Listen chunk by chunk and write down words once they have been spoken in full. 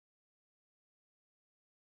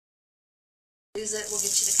Use it, we'll get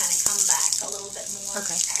you to kind of come back a little bit more.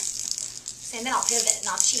 Okay. And then I'll pivot and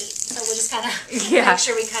I'll cheat. So we'll just kind of yeah. make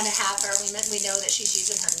sure we kind of have her. We know that she's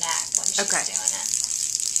using her neck when she's okay. doing it.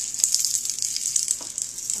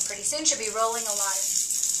 And pretty soon she'll be rolling a lot.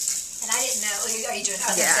 And I didn't know. Are you doing? I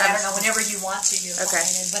was gonna say, I don't know. Whenever you want to, you're okay.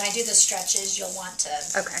 fine. And when I do the stretches, you'll want to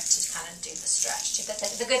okay. to kind of do the stretch too. But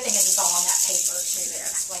the good thing is it's all on that paper too. It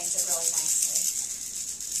explains it really nicely.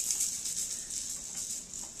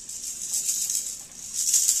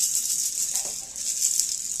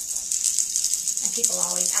 And people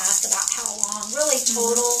always ask about how long. Really,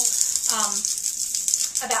 total.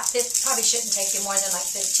 About probably shouldn't take you more than like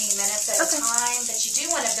 15 minutes at okay. a time. But you do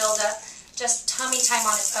want to build up just tummy time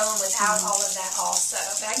on its own without all of that also.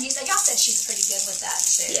 But y'all said she's pretty good with that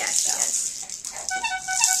too. Yeah, so. she is.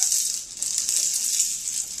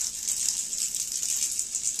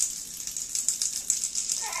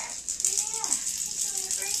 Yeah, you're doing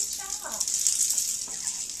a great job.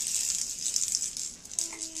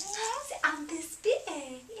 I'm this big.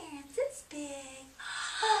 Erin's this big.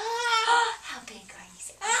 How big are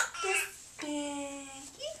you? I'm this big.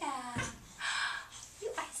 Yeah. You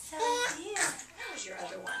are so cute. Where's your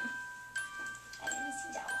other one? I didn't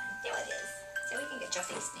see that one. There it is. So we can get your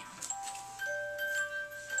face now.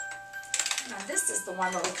 Now this is the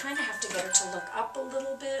one where we kind of have to get her to look up a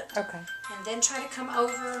little bit. Okay. And then try to come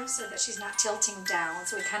over so that she's not tilting down.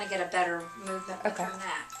 So we kind of get a better movement with her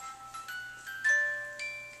neck.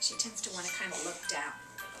 She tends to want to kind of look down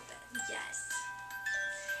a little bit. Yes.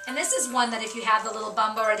 And this is one that if you have the little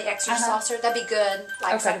bumbo or the extra saucer, that'd be good,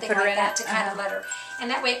 like something like that to kind of let her. And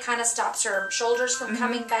that way it kind of stops her shoulders from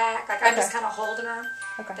coming back. Like I'm just kind of holding her.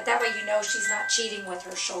 Okay. But that way you know she's not cheating with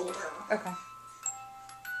her shoulder. Okay.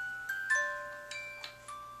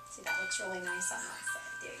 See, that looks really nice on that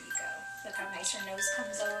side. There you go. Look how nice your nose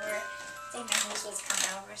comes over. See, my nose was coming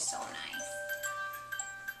over so nice.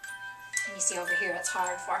 And you see over here, it's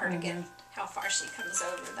hard for her to get how far she comes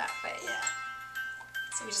over that way. Yeah.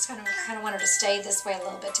 So we just kind of want her to stay this way a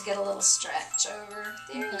little bit to get a little stretch over.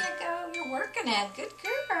 There you go. You're working it. Good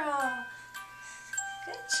girl.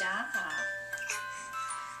 Good job.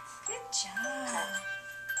 Good job.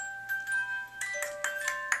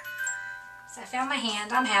 So I found my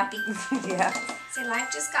hand. I'm happy. Yeah. See,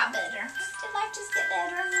 life just got better. Did life just get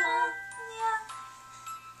better? Yeah.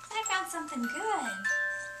 I found something good.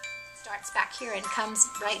 Starts back here and comes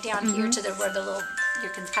right down here to the where the little you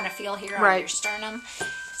can kind of feel here on your sternum.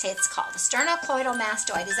 See, it's called the sternocleidomastoid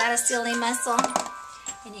mastoid. Is that a silly muscle?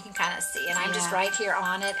 And you can kind of see. And I'm just right here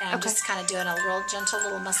on it, and I'm just kind of doing a real gentle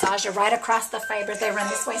little massage right across the fibers. They run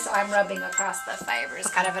this way, so I'm rubbing across the fibers,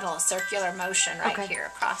 kind of in a little circular motion right here,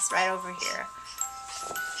 across, right over here.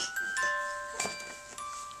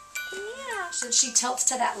 So she tilts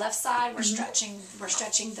to that left side. We're stretching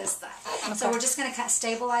this side. So we're just going to kind of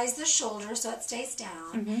stabilize the shoulder so it stays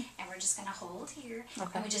down, and we're just going to hold here,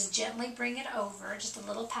 and we just gently bring it over, just a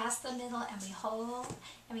little past the middle, and we hold,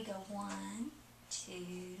 and we go 1, 2,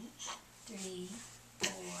 3,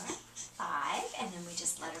 4, 5, and then we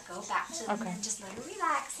just let her go back to them and just let her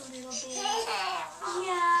relax a little bit.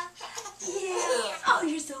 Yeah. Oh,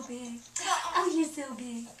 you're so big. Oh, you're so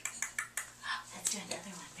big. Let's do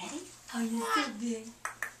another one. Ready? Oh, you're so big.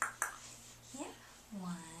 Yeah.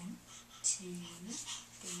 1, 2,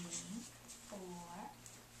 3, 4,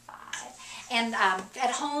 5. And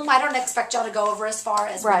at home, I don't expect y'all to go over as far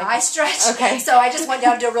as when I stretch. Okay. So I just want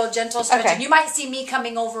y'all to do a real gentle stretch. And you might see me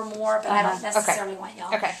coming over more, but I don't necessarily want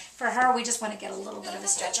y'all. Okay. For her, we just want to get a little bit of a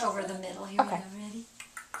stretch over the middle. Here we go. Ready?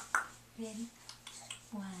 Ready?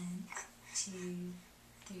 1, 2,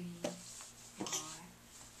 3, 4,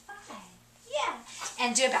 5. Yeah.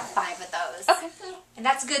 And do about 5 of those. Okay. And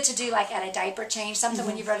that's good to do like at a diaper change, something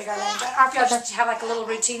when you've already got to or if y'all just have like a little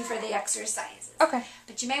routine for the exercises. Okay.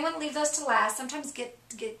 But you may want to leave those to last. Sometimes they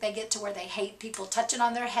get to where they hate people touching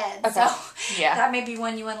on their head. Okay. So that may be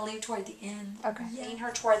one you want to leave toward the end. Okay. Lean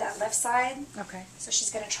her toward that left side. Okay. So she's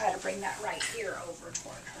going to try to bring that right here over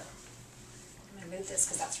toward her. I'm going to move this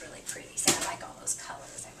because that's really pretty. So I like all those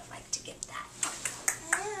colors. I would like to get that.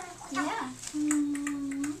 Yeah.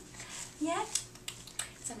 Yeah.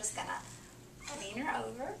 So I'm just going to lean her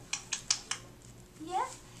over. Yeah.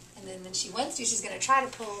 And then when she wants to, she's going to try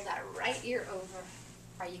to pull that right ear over.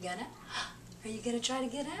 Are you going to? Are you going to try to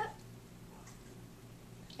get up?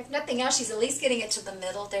 If nothing else, she's at least getting it to the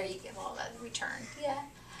middle. There you go. Well, return. Yeah.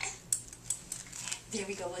 There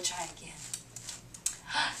we go. We'll try again.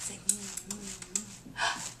 Say, boo,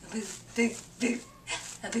 boo, boo, boo,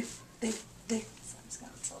 boo, boo. So I'm just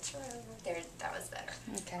going to tilt her over. There, that was better.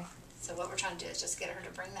 Okay. So what we're trying to do is just get her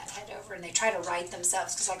to bring that head over, and they try to right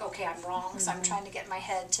themselves because like, okay, I'm wrong, so I'm trying to get my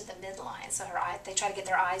head to the midline. So they try to get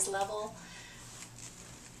their eyes level.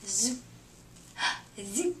 Zoop,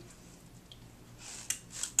 zoop.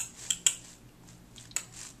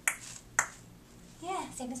 Yeah,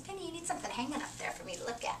 say, Miss Penny, you need something hanging up there for me to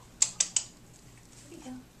look at. Here we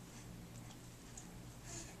go.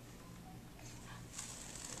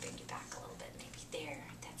 Bring you back a little bit, maybe there.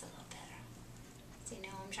 That's a little better. See, no,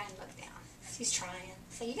 I'm trying to look down. She's trying.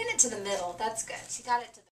 So you get it to the middle. That's good. She got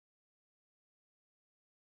it to the